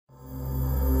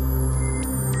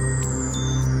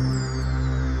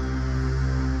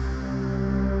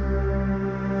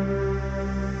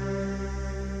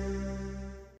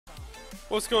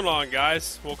what's going on,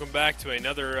 guys? Welcome back to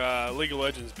another League of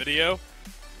Legends video.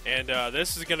 And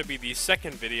this is going to be the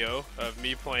second video of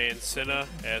me playing Senna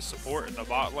as support in the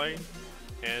bot lane.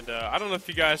 And I don't know if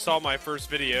you guys saw my first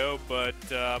video, but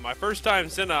my first time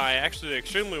Senna, I actually did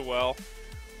extremely well.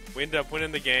 We ended up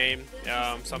winning the game,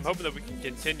 so I'm hoping that we can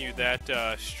continue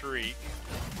that streak.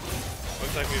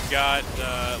 Looks like we've got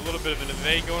a little bit of an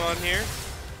evade going on here.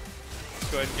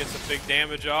 Let's go ahead and get some big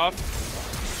damage off.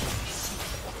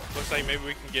 Looks like maybe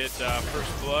we can get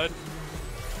first blood.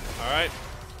 Alright.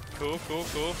 Cool.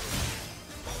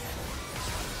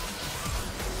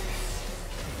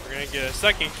 We're going to get a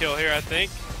second kill here, I think.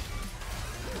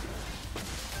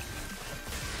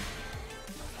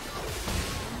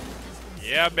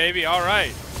 Yeah, baby.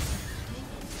 Alright.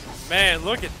 Man,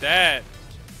 look at that.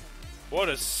 What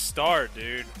a start,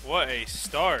 dude. What a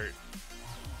start.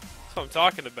 That's what I'm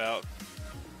talking about.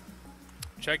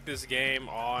 Check this game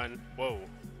on,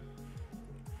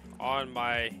 on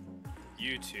my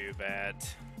YouTube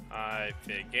at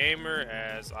iFitGamer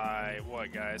as I,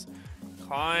 guys?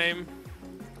 Climb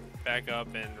back up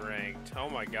and ranked. Oh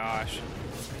my gosh.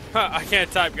 I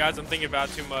can't type, guys. I'm thinking about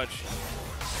it too much.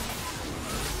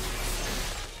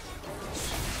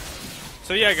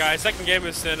 So yeah, guys, second game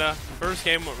is Senna. First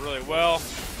game went really well.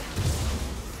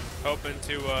 Hoping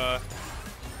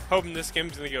this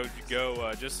game's gonna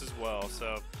go just as well.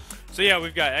 So yeah,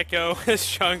 we've got Echo as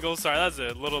jungle. Sorry, that's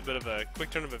a little bit of a quick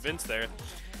turn of events there.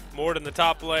 Mord in the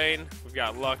top lane. We've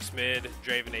got Lux mid,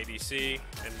 Draven ADC,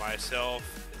 and myself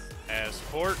as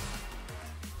support.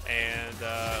 And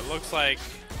looks like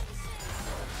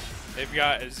they've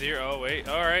got a 0. Oh wait,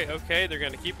 all right, okay, they're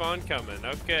gonna keep on coming.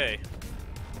 Okay.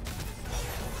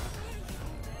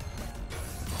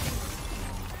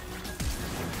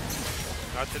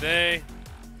 Not today.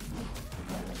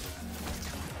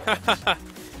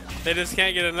 They just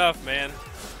can't get enough, man.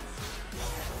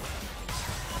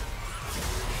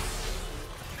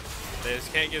 They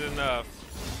just can't get enough.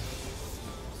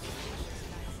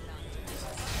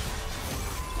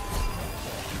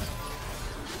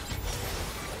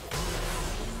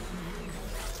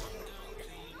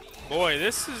 Boy,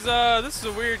 this is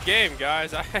a weird game,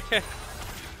 guys.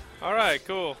 All right,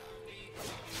 cool.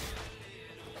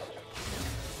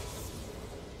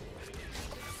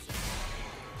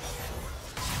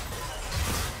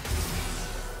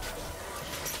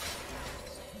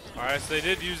 Alright, so they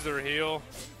did use their heal.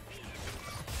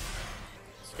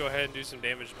 Let's go ahead and do some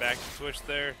damage back to Twitch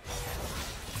there.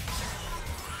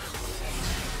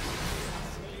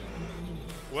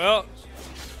 Well,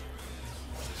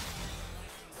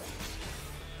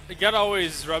 you gotta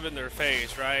always rub it in their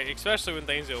face, right? Especially when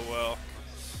things go well.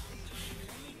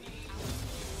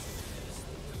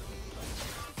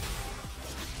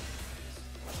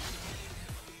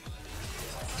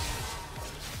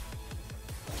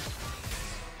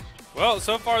 Well,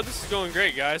 so far this is going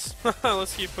great, guys.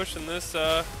 Let's keep pushing this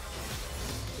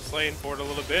lane forward a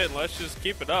little bit, and let's just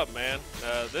keep it up, man.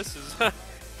 This is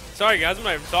sorry, guys, I'm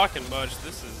not even talking much.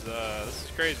 This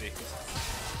is crazy.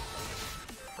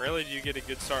 Rarely do you get a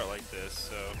good start like this.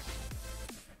 So.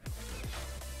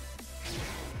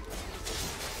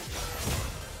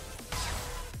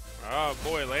 Oh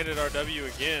boy, landed our W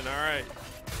again. All right.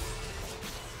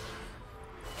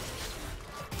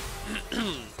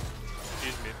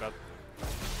 Excuse me about.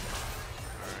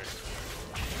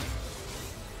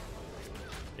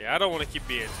 Yeah, I don't want to keep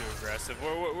being too aggressive.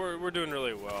 We're doing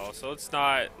really well, so let's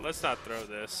not throw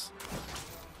this.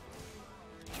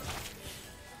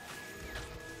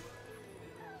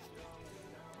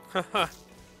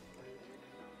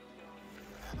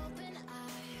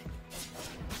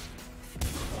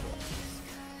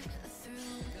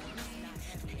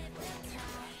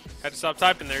 Had to stop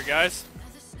typing there, guys.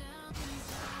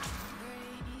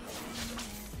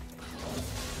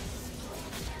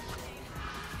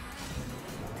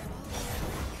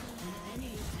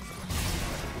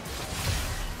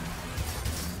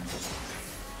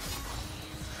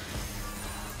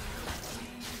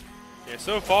 Yeah,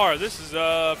 so far this is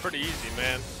pretty easy,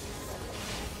 man.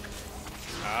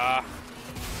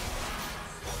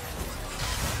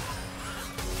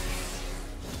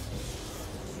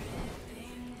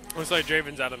 Looks like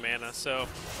Draven's out of mana, so.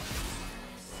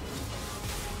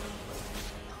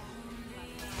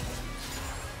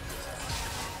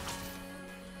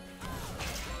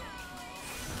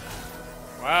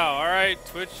 Wow, alright,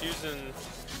 Twitch using,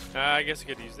 I guess I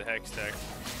could use the Hex Tech.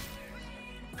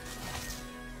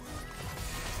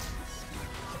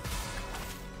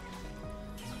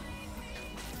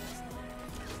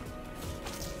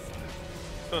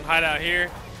 Don't hide out here.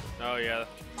 Oh yeah.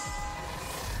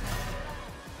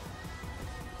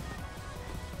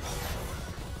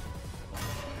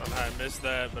 missed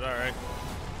that, but alright.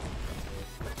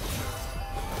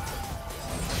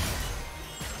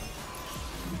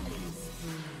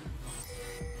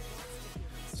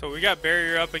 So we got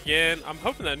barrier up again. I'm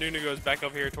hoping that Nunu goes back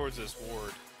up here towards this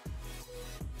ward.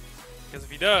 Because if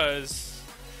he does,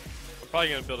 I'm probably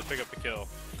going to be able to pick up the kill.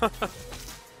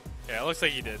 Yeah, it looks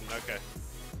like he didn't. Okay.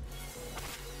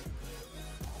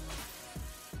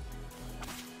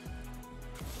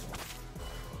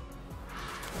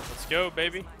 Let's go,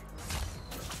 baby.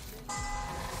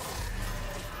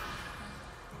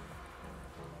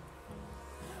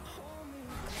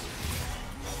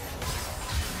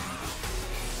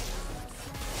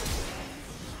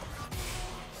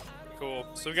 Cool.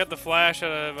 So we got the flash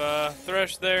out of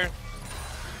Thresh there.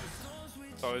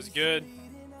 It's always good.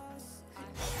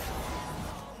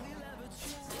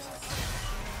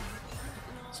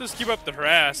 Let's just keep up the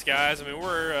harass, guys. I mean,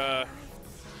 we're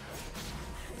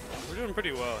doing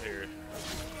pretty well here.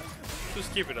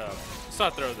 Just keep it up. Let's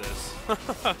not throw this.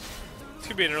 This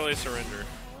could be an early surrender.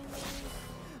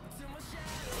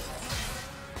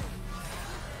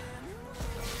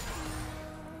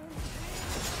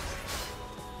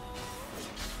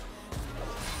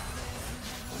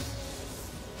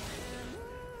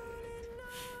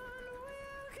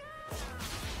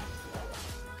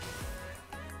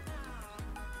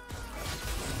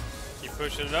 Keep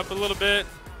pushing it up a little bit.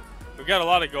 We've got a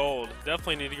lot of gold.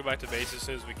 Definitely need to go back to base as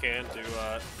soon as we can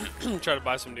to try to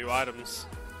buy some new items.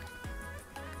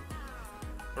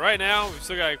 Right now, we've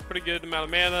still got a pretty good amount of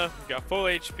mana. We've got full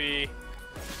HP.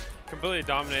 Completely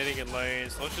dominating in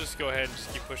lanes. So let's just go ahead and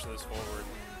just keep pushing this forward.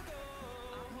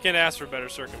 Can't ask for better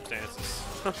circumstances.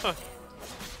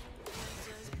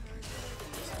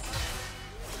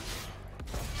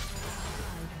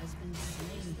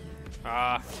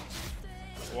 Ah.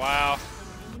 Wow.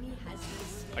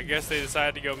 I guess they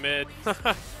decided to go mid.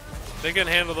 They couldn't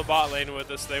handle the bot lane with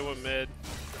us. They went mid.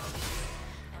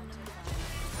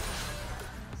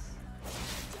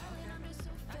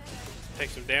 Take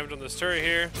some damage on this turret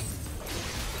here.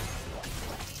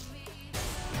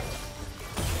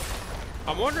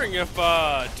 I'm wondering if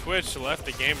Twitch left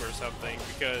the game or something,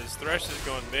 because Thresh is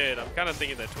going mid. I'm kind of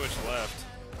thinking that Twitch left.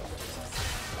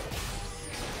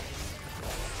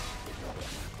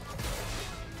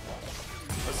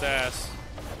 Let's ask.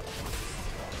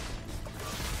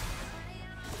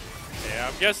 Yeah,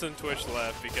 I'm guessing Twitch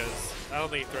left because I don't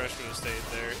think Thresh would have stayed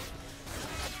there.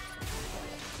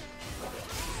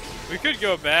 We could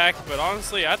go back, but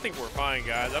honestly, I think we're fine,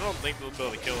 guys. I don't think they'll be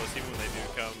able to kill us even when they do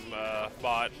come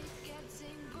bot.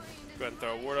 Go ahead and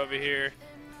throw a ward over here.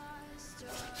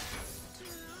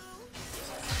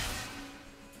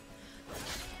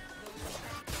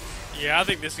 Yeah, I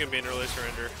think this is going to be an early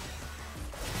surrender.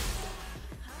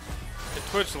 If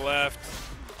Twitch left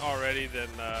already, then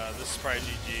this is probably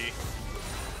GG.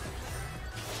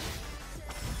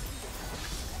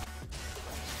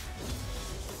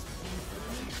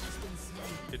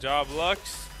 Good job,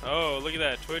 Lux. Oh, look at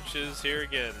that. Twitch is here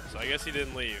again. So I guess he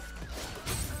didn't leave.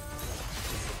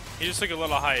 He just took a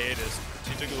little hiatus.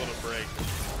 He took a little break.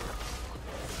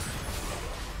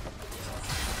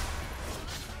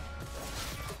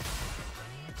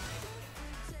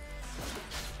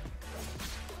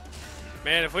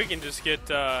 Man, if we can just get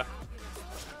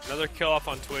another kill off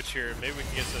on Twitch here, maybe we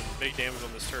can get some big damage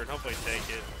on this turret. Hopefully take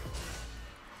it.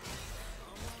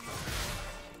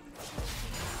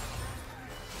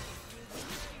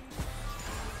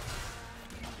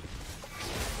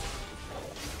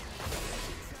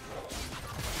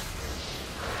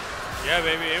 Yeah,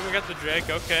 baby, and we got the Drake.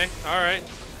 Okay, all right.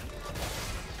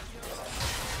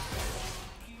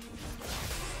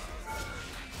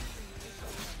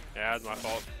 Yeah, that's my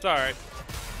fault. It's all right.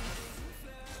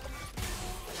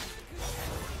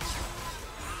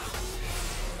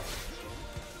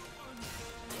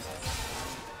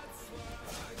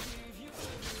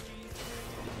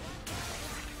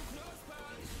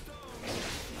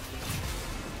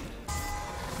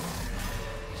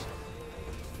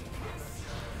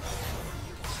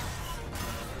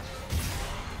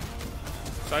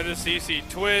 So I just CC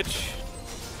Twitch.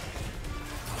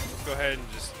 Let's go ahead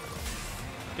and just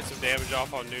get some damage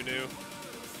off on Nunu.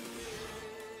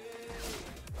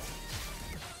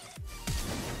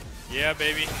 Yeah,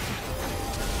 baby.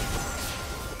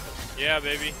 Yeah,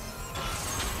 baby.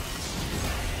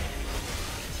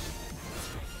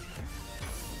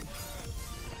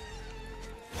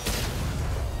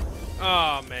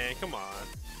 Oh, man, come on.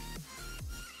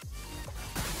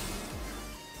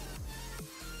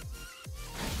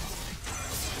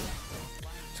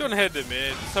 Going ahead to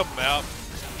mid, just help him out.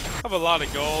 I have a lot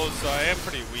of gold, so I am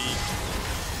pretty weak.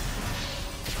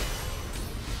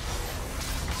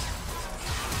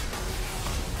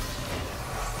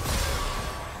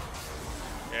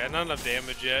 Yeah, not enough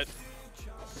damage yet.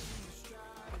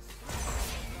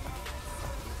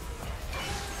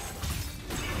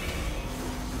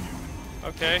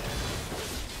 Okay.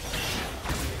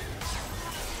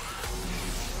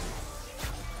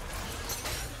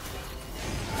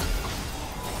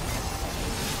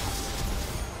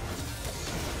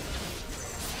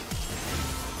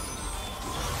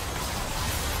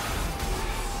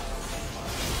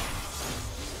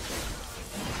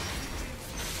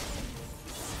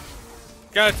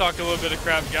 Gotta talk a little bit of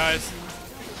crap, guys.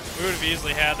 We would have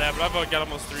easily had that, but I've got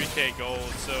almost 3k gold,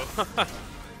 so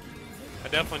I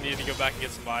definitely need to go back and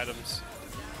get some items.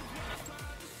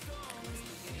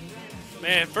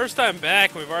 Man, first time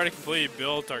back, we've already completely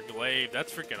built our glaive.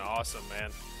 That's freaking awesome,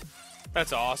 man.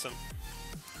 That's awesome.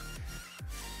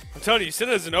 I'm telling you,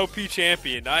 Senna's an OP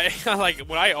champion. I like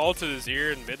when I ulted his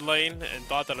ear in mid lane and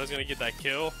thought that I was gonna get that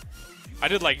kill. I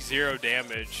did like 0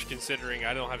 damage considering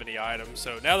I don't have any items.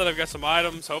 So now that I've got some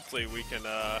items, hopefully we can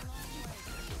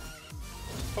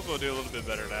hopefully we'll do a little bit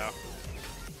better now.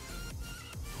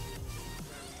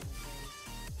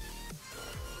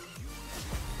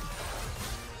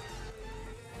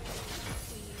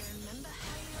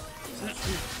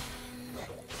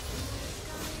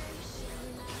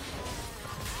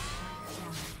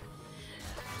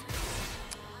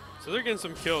 So they're getting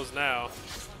some kills now,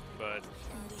 but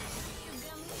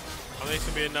I think it's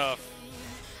gonna be enough.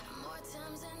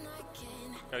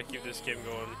 Gotta keep this game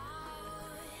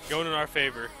going in our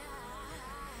favor.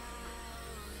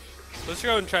 Let's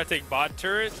go and try to take bot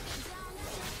turret.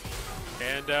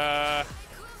 And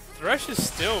Thresh is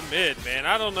still mid, man.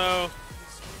 I don't know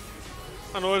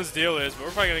what his deal is, but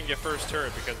we're probably gonna get first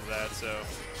turret because of that. So.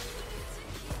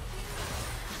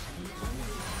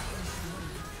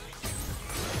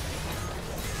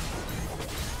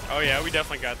 Oh yeah, we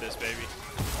definitely got this, baby.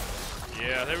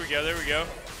 Yeah, there we go, there we go.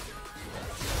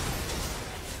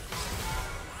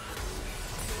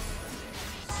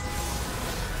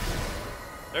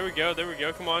 There we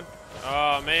go, come on.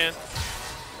 Oh man.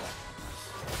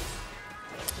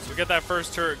 So we got that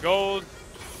first turret gold.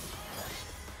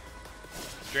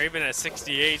 Draven at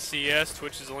 68 CS,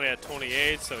 Twitch is only at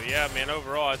 28, so yeah, man,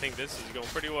 overall I think this is going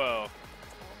pretty well.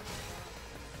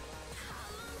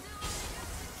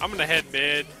 I'm gonna head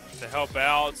mid to help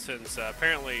out since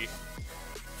apparently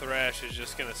Thresh is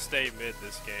just gonna stay mid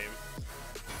this game.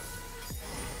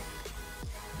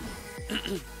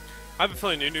 I have a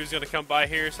feeling Nunu's gonna come by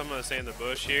here, so I'm gonna stay in the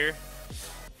bush here.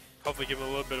 Hopefully give him a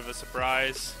little bit of a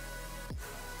surprise.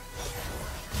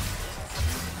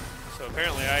 So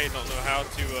apparently I don't know how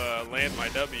to land my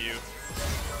W.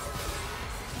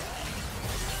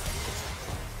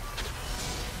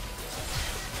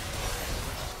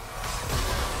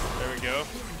 There we go.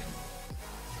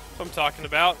 That's what I'm talking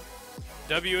about.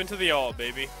 W into the ult,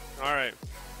 baby. Alright.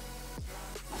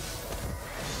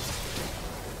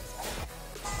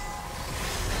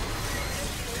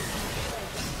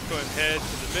 Go ahead and head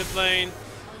to the mid lane.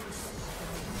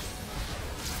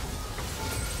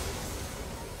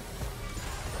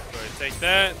 Go ahead and take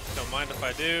that. Don't mind if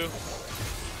I do.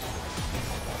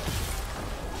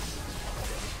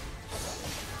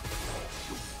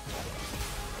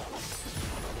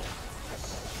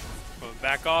 Going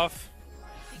back off.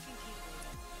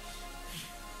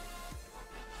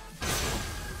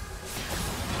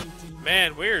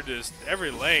 Man, we're just every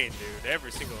lane, dude.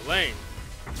 Every single lane.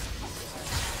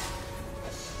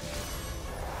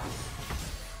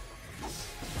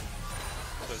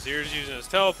 So Zier's using his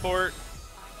teleport.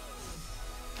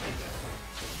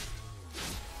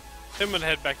 I'm gonna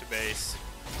head back to base.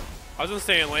 I was gonna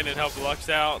stay in lane and help Lux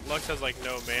out. Lux has like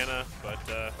no mana, but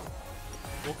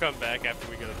we'll come back after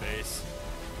we go to base.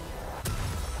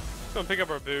 Gonna pick up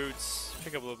our boots,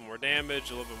 pick up a little bit more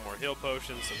damage, a little bit more heal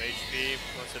potions, some HP.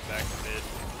 Let's head back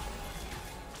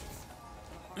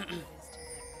to mid.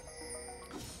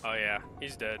 Oh yeah,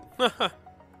 he's dead.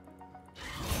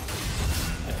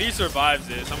 If he survives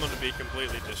this, I'm gonna be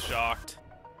completely just shocked.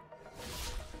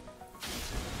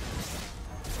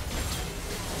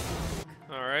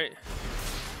 Alright.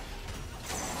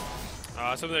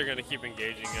 So they're gonna keep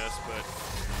engaging us, but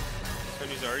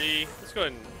Tony's already. Let's go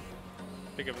ahead and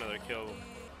pick up another kill.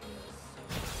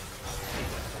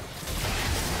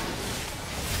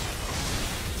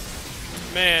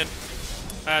 Man,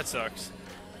 that sucks.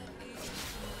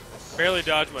 Barely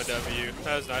dodged my W.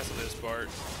 That was nice on this part.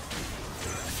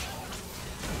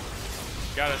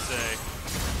 Gotta say.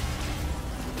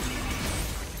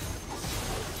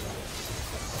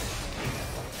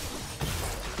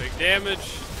 Big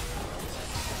damage.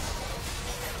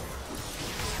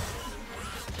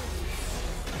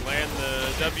 Land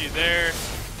the W there.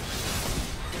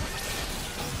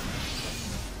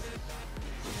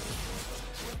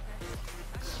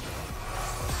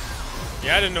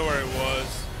 Yeah, I didn't know where it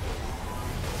was.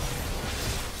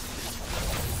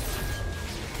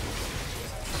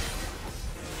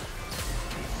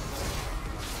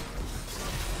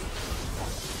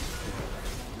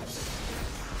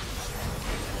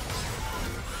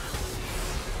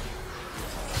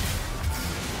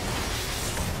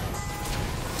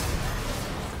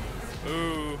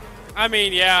 Ooh. I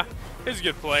mean, yeah, it was a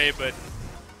good play, but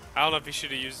I don't know if he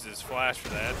should have used his flash for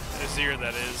that. His ear,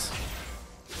 that is.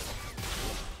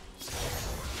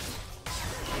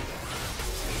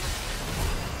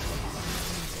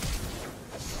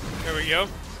 There we go.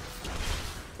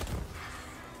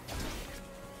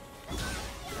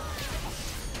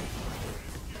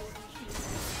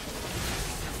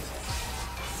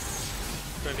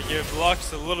 Trying to give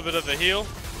Lux a little bit of a heal.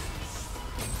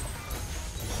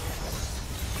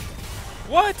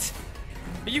 What?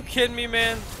 Are you kidding me,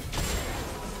 man?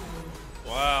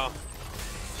 Wow.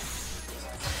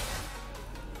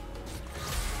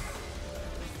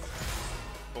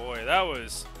 Boy, that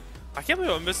was... I can't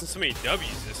believe I'm missing so many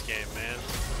W's this game, man.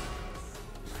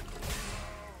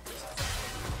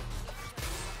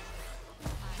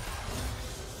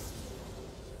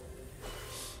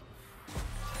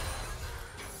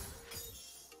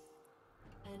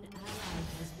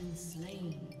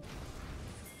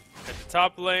 At the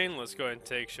top lane, let's go ahead and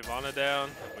take Shyvana down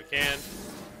if we can.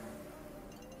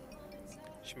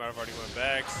 She might have already went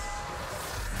back.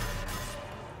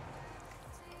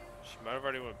 She might have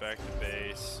already went back to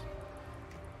base.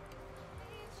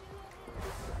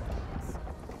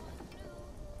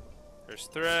 There's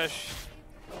Thresh.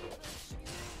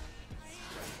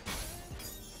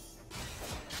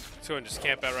 Let's go and just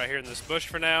camp out right here in this bush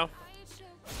for now.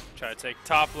 Try to take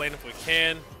top lane if we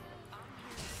can.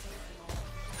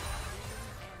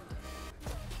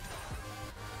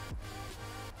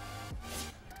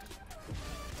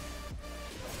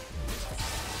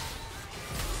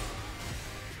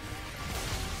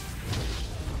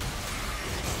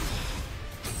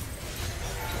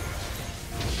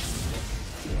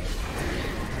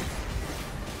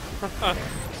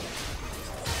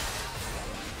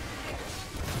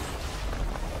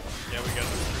 Yeah, we got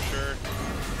this for sure.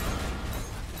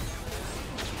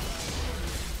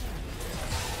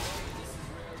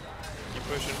 Keep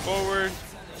pushing forward.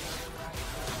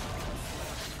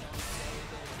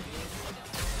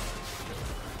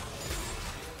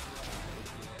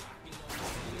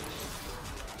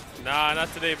 Nah,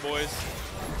 not today, boys.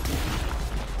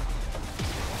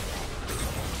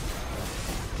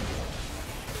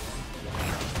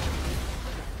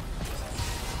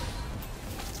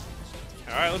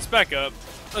 Alright, let's back up.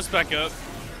 Let's back up.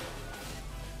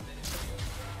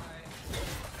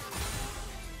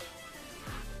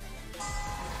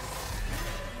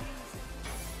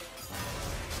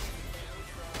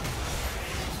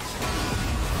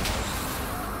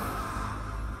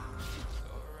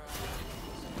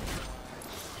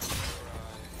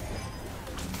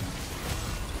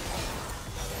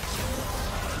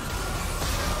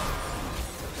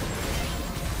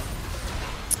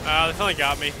 They finally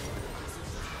got me.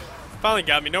 Finally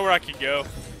got me. Know where I could go.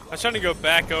 I was trying to go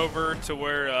back over to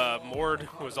where Mord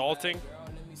was ulting,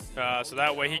 so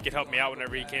that way he could help me out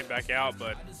whenever he came back out.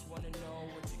 But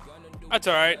that's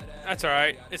all right. That's all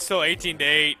right. It's still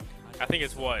 18-8. I think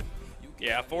it's what?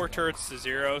 Yeah, 4 turrets to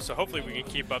 0. So hopefully we can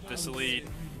keep up this lead.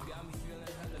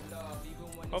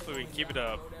 Hopefully we can keep it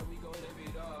up.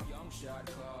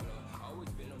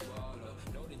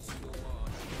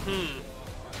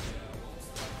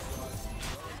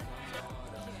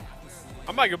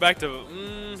 I might go back to,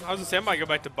 I was gonna say I might go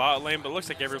back to bot lane, but it looks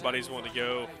like everybody's wanting to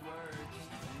go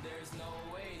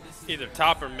either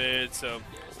top or mid, so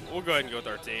we'll go ahead and go with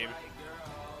our team.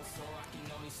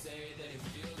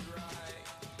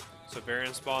 So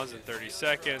Baron spawns in 30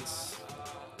 seconds.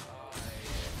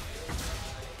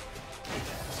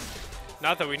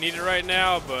 Not that we need it right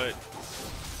now, but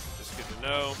just good to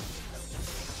know.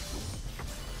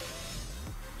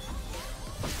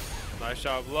 Nice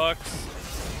shot of Lux.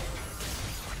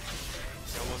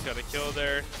 Almost got a kill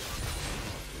there.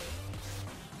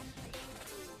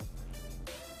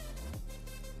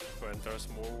 Go ahead and throw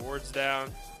some more wards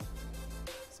down.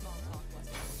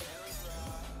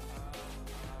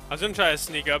 I was gonna try to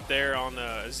sneak up there on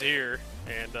Azir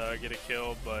and get a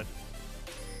kill, but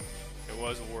it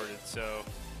was warded, so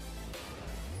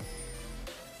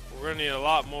we're gonna need a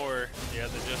lot more, yeah,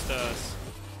 than just us.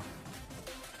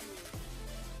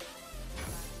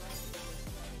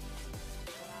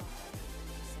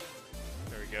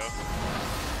 There we go.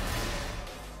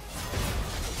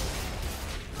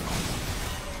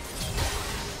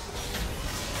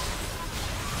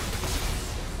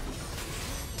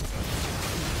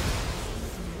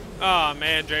 Oh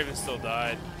man, Draven still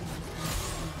died.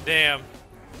 Damn.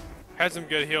 Had some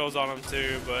good heals on him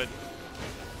too, but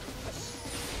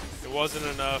it wasn't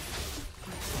enough.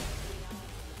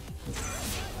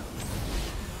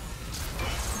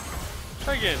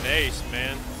 Try to get an ace,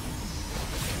 man.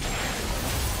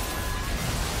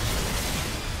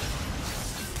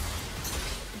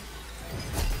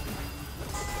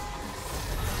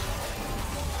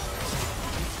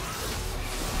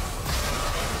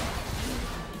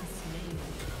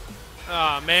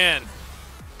 Oh man.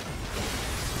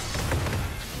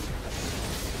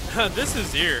 This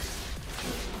is here.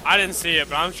 I didn't see it,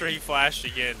 but I'm sure he flashed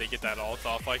again to get that ult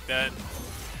off like that.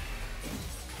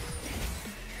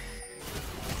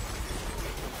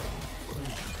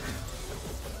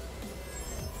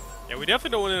 Yeah, we definitely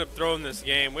don't want to end up throwing this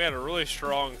game. We had a really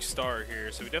strong start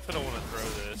here, so we definitely don't want to throw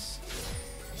this.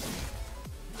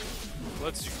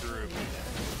 Let's group.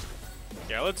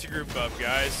 Yeah, let's group up,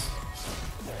 guys.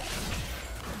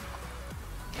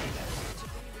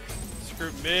 Let's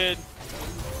group mid.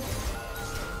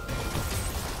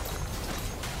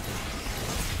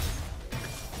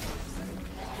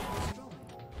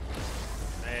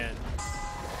 Man.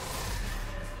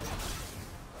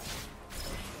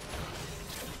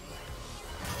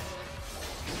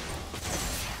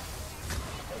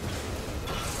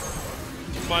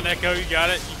 Come on, Echo, you got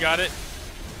it, you got it.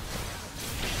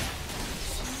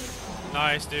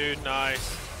 Nice, dude,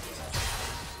 nice.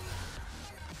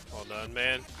 Well done,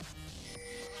 man.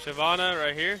 Shyvana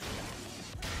right here.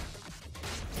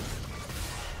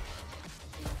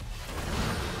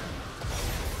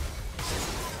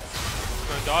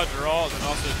 Gonna dodge her ult and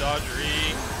also dodge her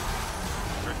E.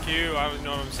 Or Q, I don't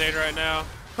know what I'm saying right now.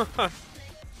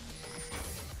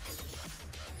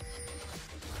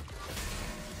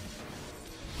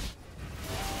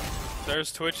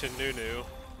 There's Twitch and Nunu.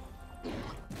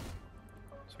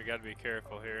 So we gotta be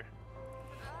careful here.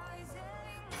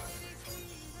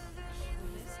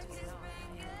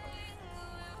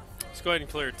 Let's go ahead and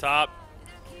clear top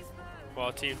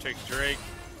while team takes Drake.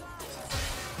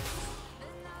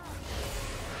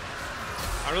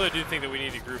 I really do think that we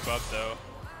need to group up though.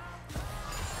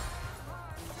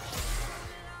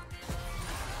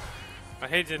 I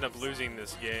hate to end up losing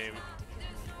this game.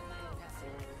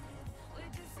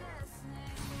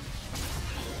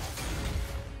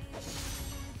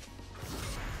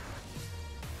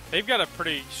 They've got a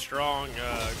pretty strong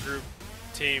group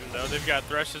team though. They've got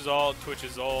Thresh's ult,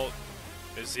 Twitch's ult,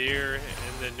 Azir,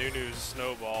 and then Nunu's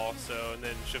snowball. So, and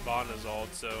then Shyvana's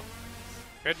ult. So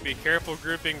we have to be careful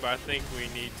grouping, but I think we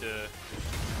need to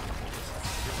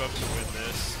group up to win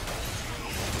this.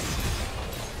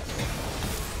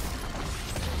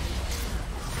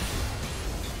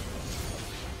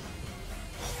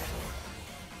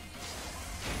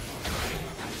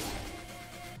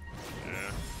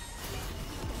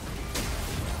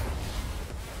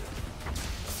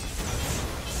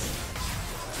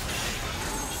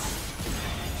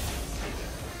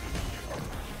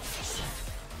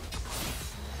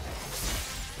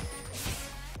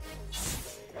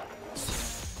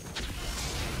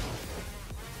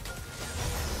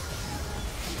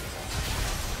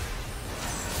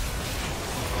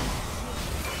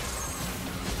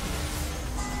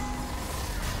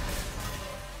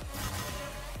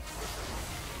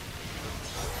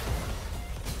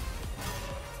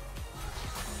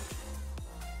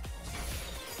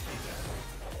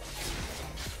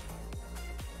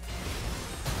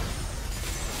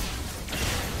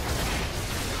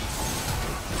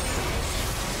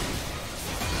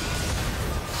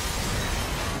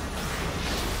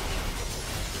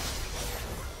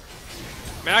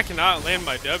 Man, I cannot land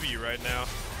my W right now.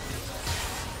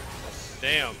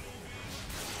 Damn.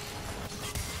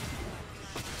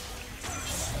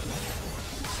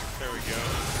 There we go.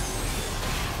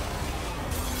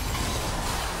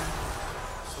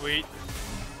 Sweet.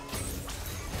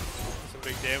 Some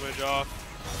big damage off.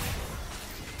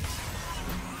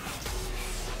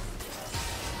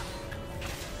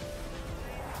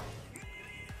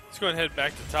 Let's go ahead and head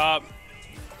back to top.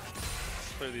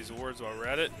 Clear these wards while we're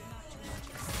at it.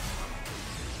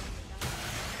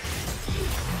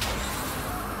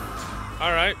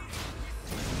 All right.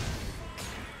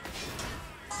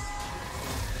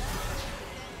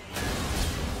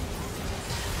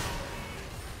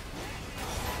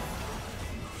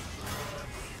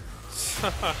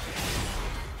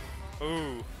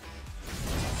 Ooh.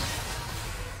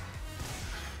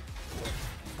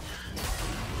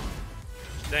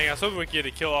 Dang, I was hoping we could get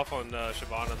a kill off on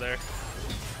Shyvana there.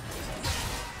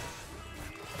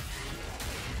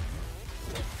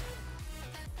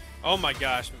 Oh my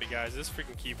gosh, guys, this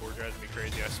freaking keyboard drives me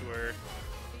crazy, I swear.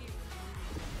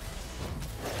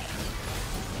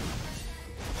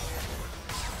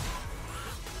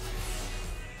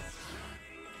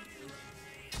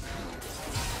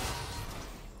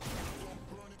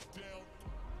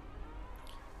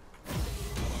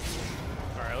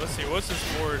 what's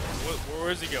this board?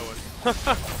 Where is he going?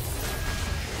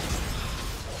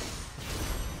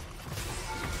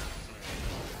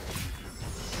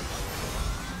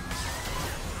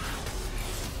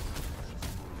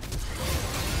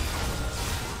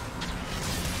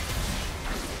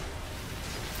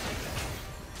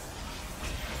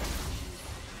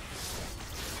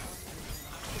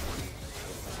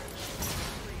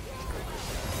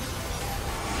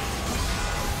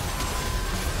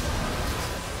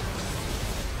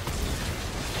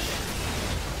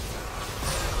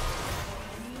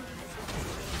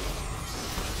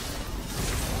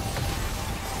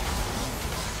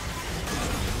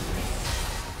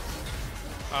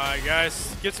 Alright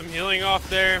guys, get some healing off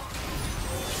there.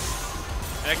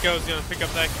 Echo's gonna pick up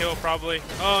that kill probably.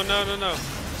 Oh no.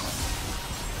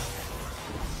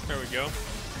 There we go.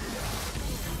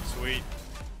 Sweet.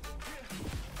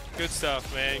 Good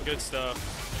stuff, man, good stuff.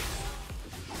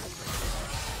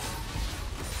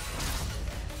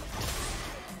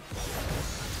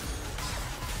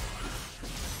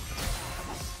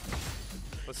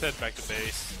 Let's head back to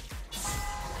base.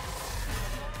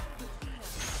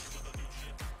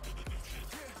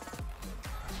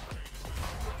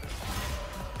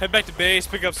 Head back to base,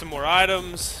 pick up some more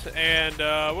items, and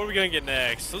what are we gonna get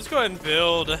next? Let's go ahead and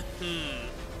build. Let's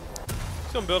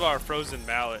go and build our frozen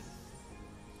mallet.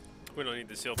 We don't need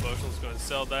the seal potion. Let's go ahead and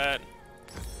sell that.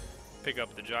 Pick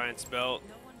up the giant's belt.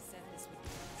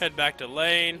 Head back to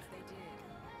lane,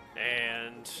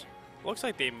 and looks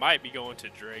like they might be going to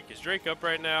Drake. Is Drake up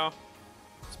right now?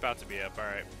 It's about to be up. All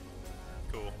right,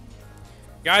 cool.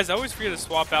 Guys, I always forget to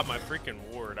swap out my freaking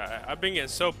ward. I've been getting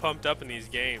so pumped up in these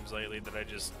games lately that I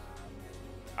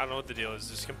don't know what the deal is,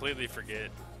 just completely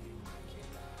forget.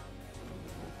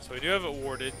 So we do have it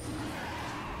warded.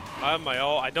 I have my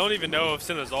ult. I don't even know if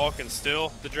Senna's ult can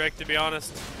still the Drake, to be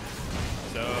honest.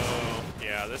 So,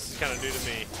 yeah, this is kind of new to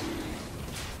me.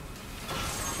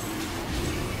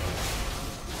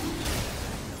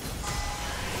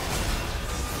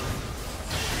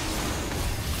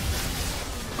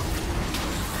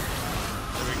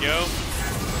 Go.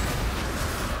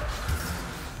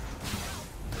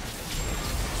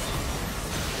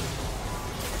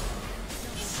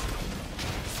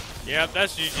 Yep,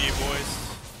 that's GG, boys.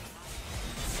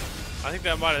 I think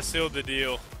that might have sealed the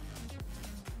deal.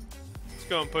 Let's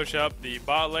go and push up the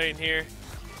bot lane here.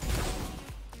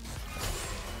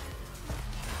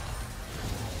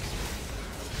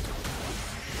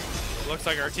 Looks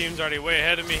like our team's already way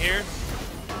ahead of me here.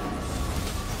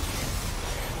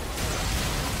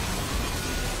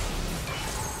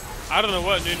 I don't know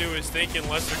what Nunu is thinking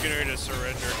unless they're getting ready to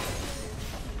surrender.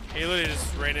 He literally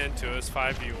just ran into us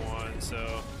 5v1,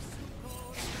 so.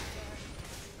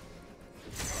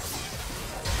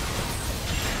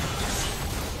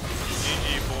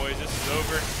 GG, boys, this is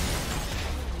over.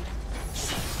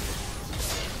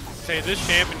 Say, this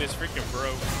champion is freaking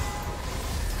broke.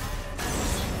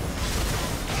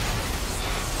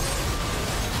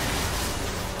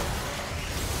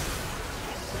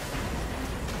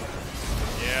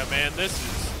 Yeah, man, this is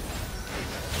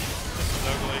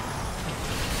ugly.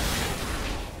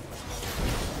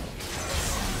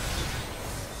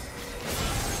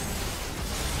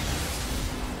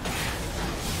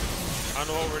 I don't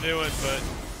know what we're doing, but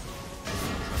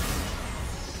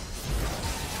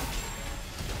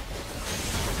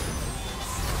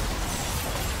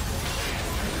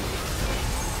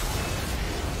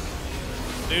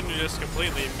dude just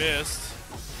completely missed.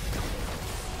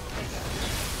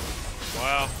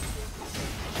 Wow.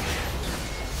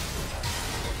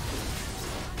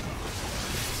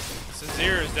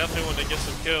 Azir is definitely one to get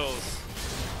some kills.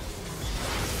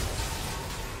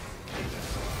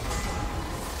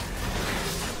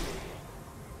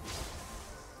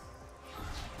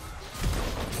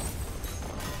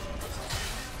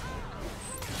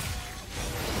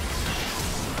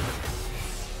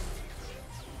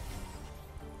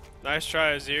 Nice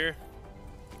try, Azir.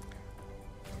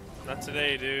 Not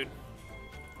today, dude.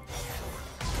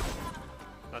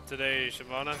 Not today,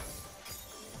 Shyvana.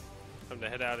 Time to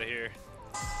head out of here.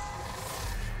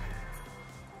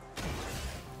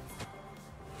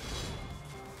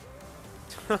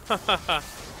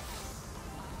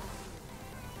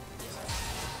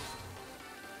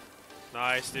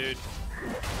 Nice, dude.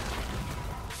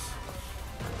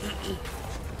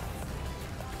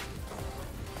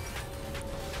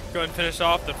 Go ahead and finish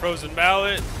off the frozen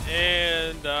mallet,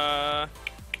 and yeah,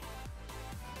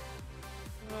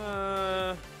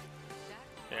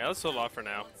 let's hold off for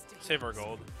now. Save our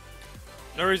gold.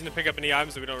 No reason to pick up any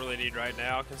items that we don't really need right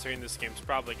now, considering this game's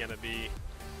probably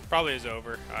is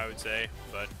over, I would say,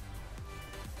 but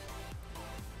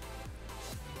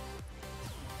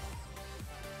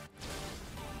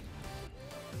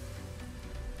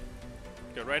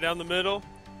Go right down the middle,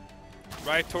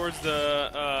 right towards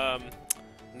the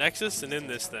Nexus, and in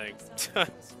this thing. I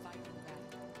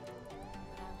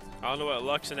don't know what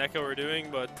Lux and Echo are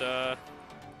doing, but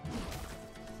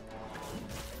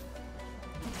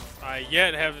I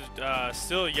have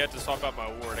still yet to swap out my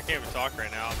ward. I can't even talk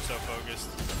right now. I'm so focused.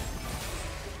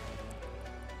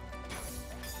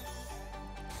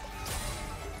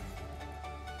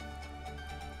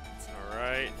 All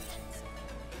right.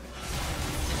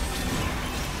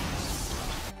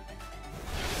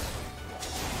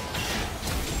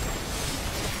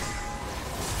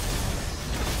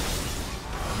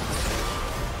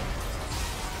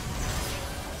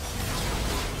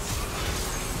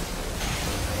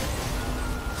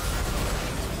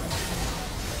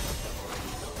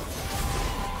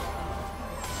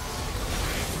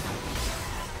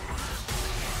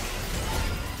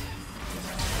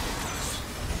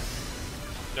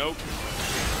 Nope.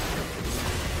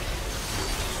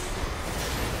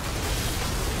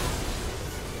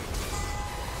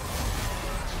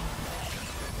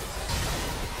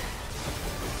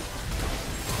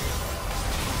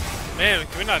 Man,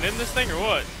 can we not end this thing or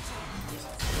what?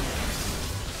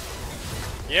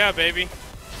 Yeah, baby.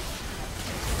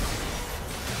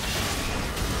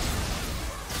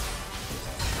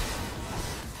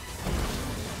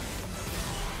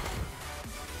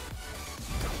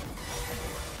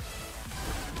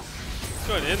 Let's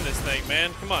go ahead and end this thing,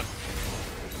 man. Come on.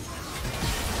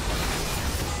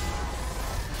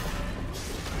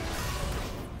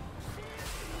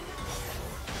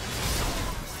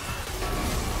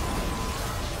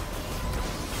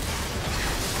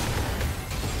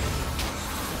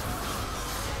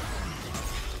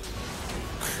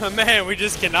 Man, we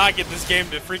just cannot get this game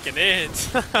to freaking end.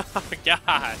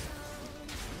 God.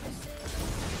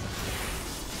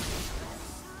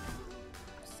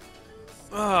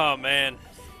 Oh man.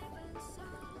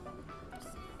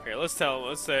 Okay, let's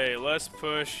say let's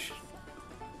push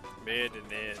mid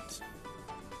and end.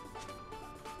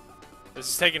 This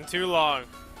is taking too long.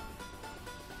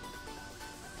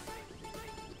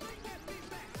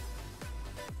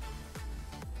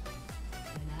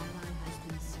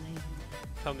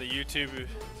 Come to YouTube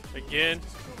again.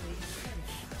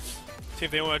 See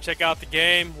if they want to check out the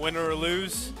game, win or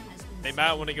lose. They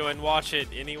might want to go and watch it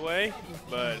anyway,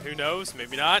 but who knows?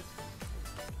 Maybe not.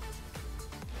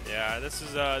 Yeah, this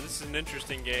is an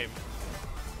interesting game.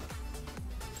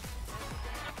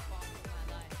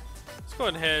 Let's go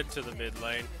ahead and head to the mid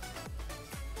lane.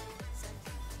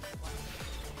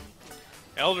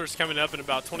 Elder's coming up in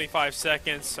about 25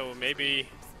 seconds, so maybe.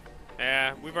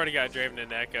 Yeah, we've already got Draven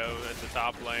and Echo at the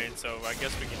top lane, so I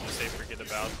guess we can just say forget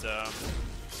about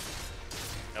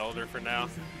Elder for now.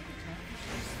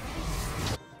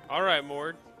 Alright,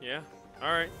 Mord. Yeah,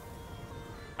 alright.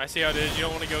 I see how it is. You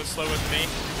don't want to go slow with me.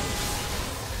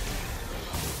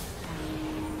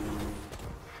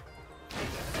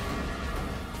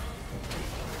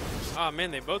 Oh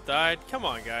man, they both died. Come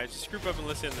on, guys. Just group up and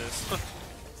let's end this.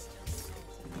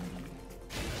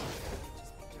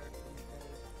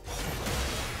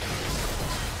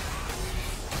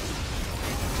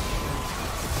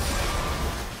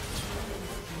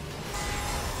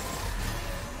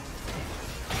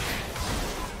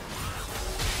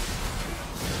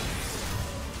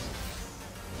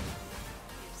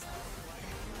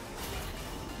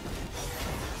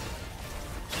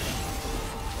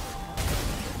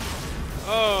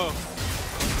 Oh.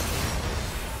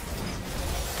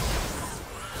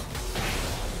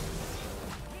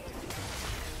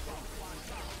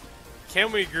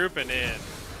 Can we group an in?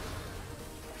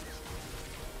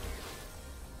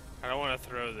 I don't want to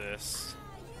throw this.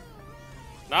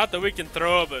 Not that we can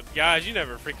throw it, but guys, you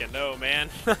never freaking know, man.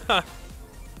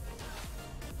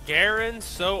 Garen,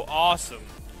 so awesome.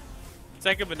 It's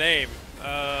heck of a name.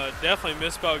 Definitely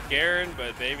misspelled Garen,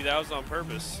 but maybe that was on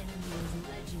purpose.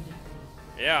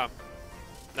 Yeah,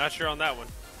 not sure on that one.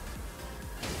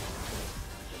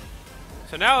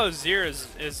 So now Azir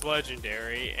is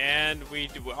legendary, and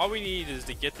all we need is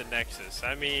to get the Nexus.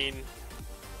 I mean,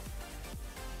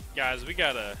 guys, we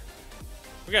gotta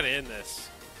end this.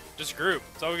 Just group.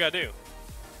 That's all we gotta do.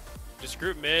 Just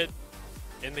group mid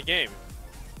in the game.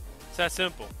 It's that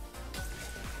simple.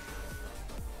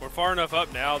 We're far enough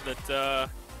up now that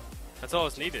that's all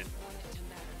that's needed.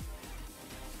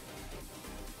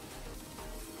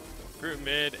 Group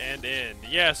mid and end.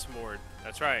 Yes, Mord.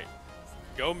 That's right.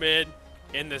 Go mid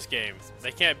in this game.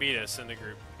 They can't beat us in the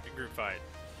group fight.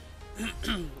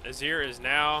 Azir is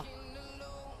now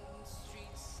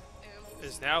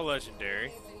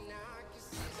legendary.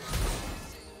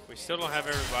 We still don't have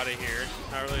everybody here.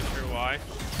 Not really sure why.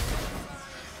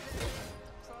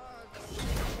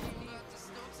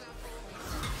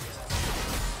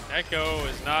 Echo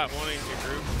is not wanting to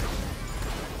group.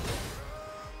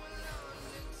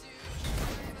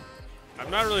 I'm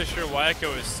not really sure why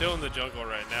Echo is still in the jungle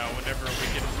right now whenever we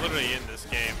can literally end this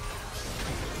game.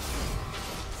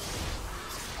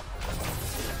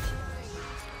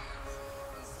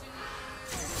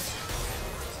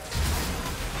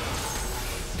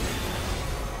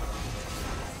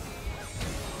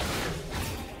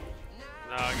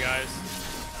 Nah, guys.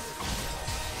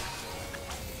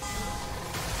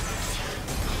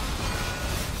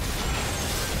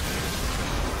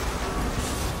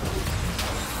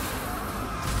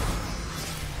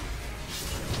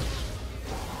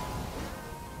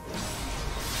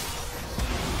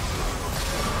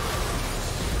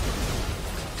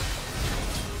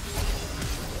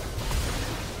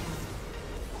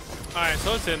 Alright,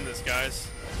 so let's end this, guys.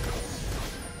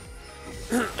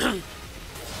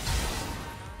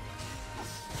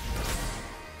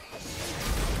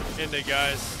 End it,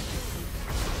 guys.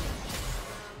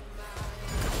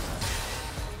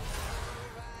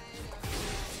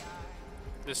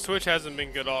 This Twitch hasn't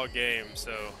been good all game,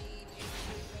 so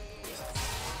we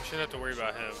shouldn't have to worry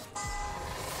about him.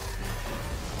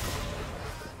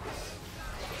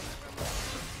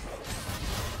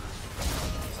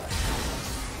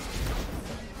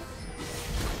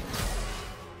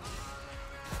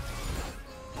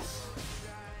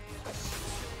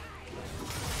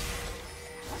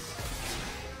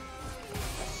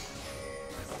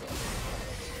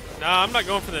 Nah, I'm not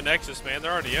going for the Nexus, man.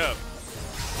 They're already up.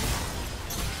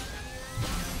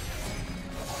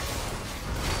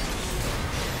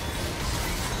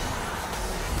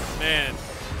 Man.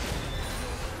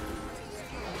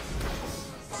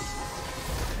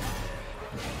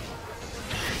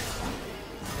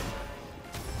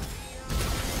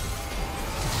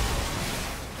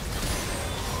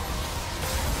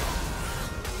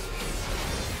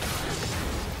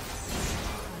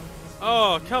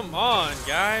 Oh, come on,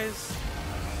 guys.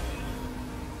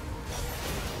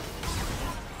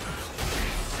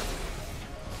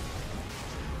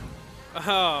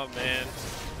 Oh, man.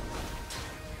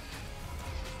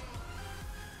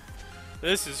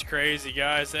 This is crazy,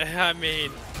 guys. I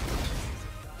mean,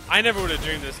 I never would have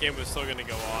dreamed this game was still going to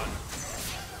go on.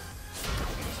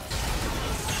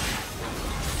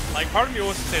 Like, part of me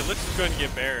wants to say, let's just go ahead and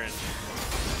get Baron.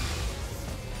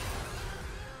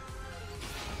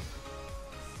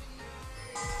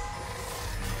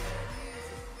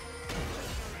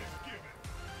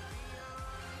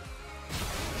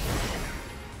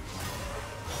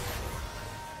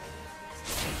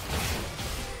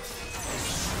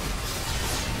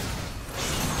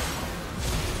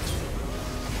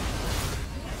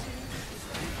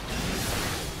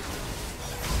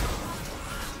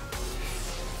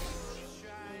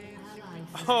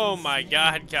 Oh my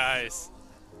god, guys.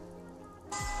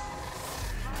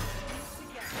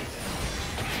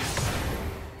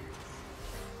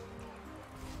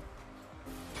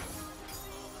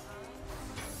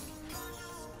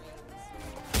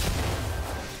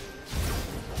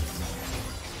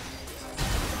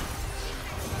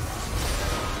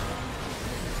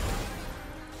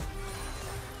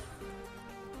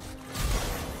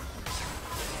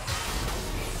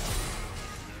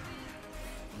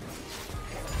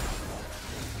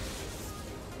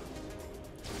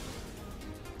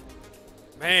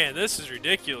 Man, this is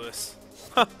ridiculous.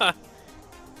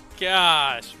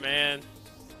 Gosh, man.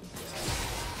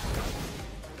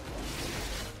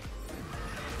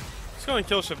 Let's go and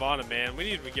kill Shyvana, man. We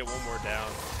need to get one more down.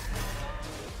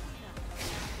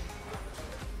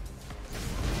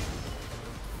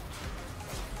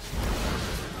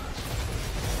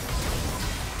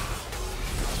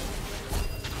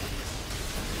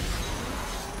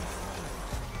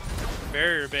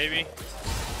 Barrier, baby.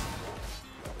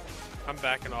 I'm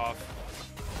backing off.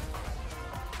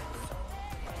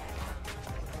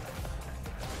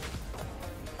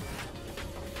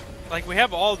 Like, we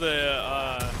have all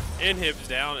the inhibs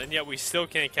down, and yet we still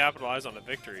can't capitalize on a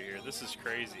victory here. This is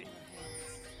crazy.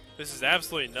 This is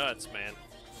absolutely nuts, man.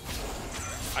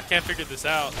 I can't figure this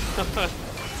out.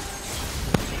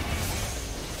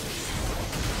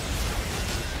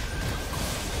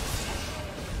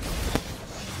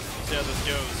 See how this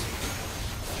goes.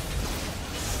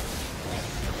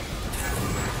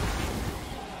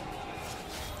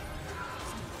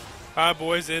 Alright,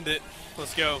 boys, end it.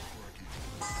 Let's go.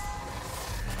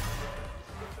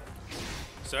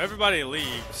 So everybody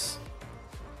leaves.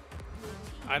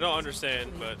 I don't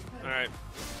understand, but alright.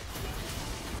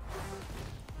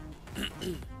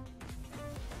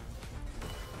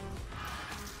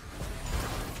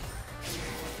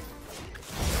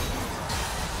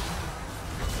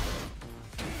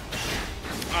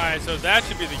 Alright, so that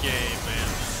should be the game, man.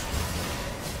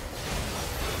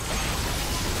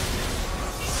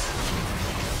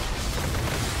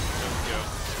 There we go.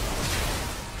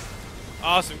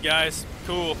 Awesome, guys.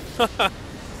 Cool.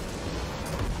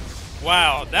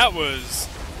 Wow, that was...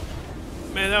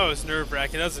 Man, that was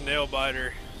nerve-wracking. That was a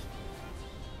nail-biter.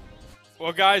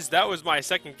 Well, guys, that was my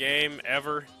second game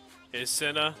ever, is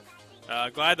Senna.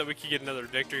 Glad that we could get another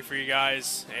victory for you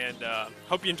guys, and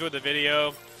hope you enjoyed the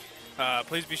video.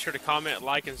 Please be sure to comment,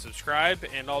 like, and subscribe,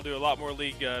 and I'll do a lot more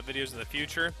League videos in the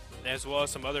future, as well as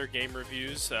some other game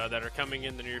reviews that are coming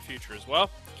in the near future as well.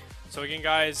 So again,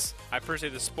 guys, I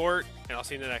appreciate the support, and I'll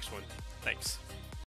see you in the next one. Thanks.